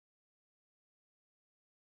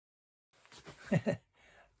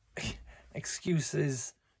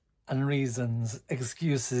Excuses and reasons.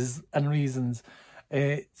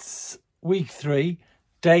 It's week 3,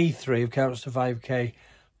 day 3 of Couch to 5k.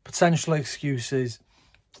 Potential excuses.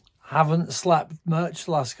 Haven't slept much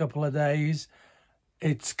the last couple of days.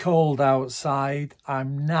 It's cold outside.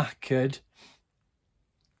 I'm knackered.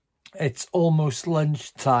 It's almost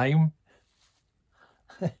lunchtime.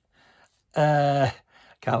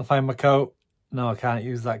 Can't find my coat. No, I can't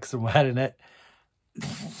use that because I'm wearing it.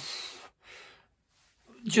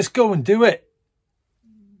 Just go and do it.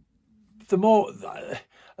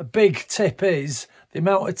 A big tip is the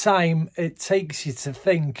amount of time it takes you to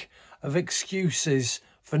think of excuses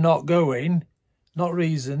for not going, not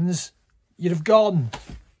reasons. You'd have gone.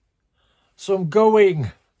 So I'm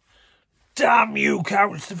going. Damn you,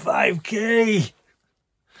 Couch to 5k.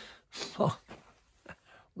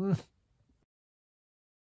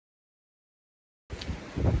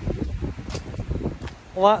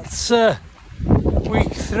 Well, that's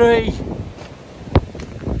week 3,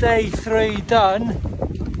 day 3 done.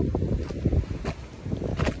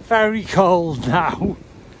 Very cold now.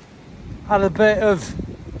 Had a bit of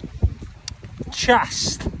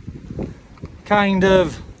chest, kind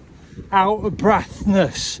of out of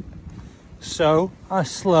breathness. So I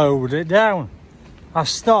slowed it down. I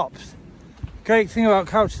stopped. Great thing about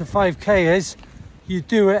Couch to 5k is you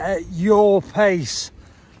do it at your pace.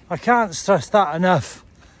 I can't stress that enough.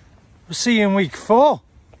 We'll see you in week 4.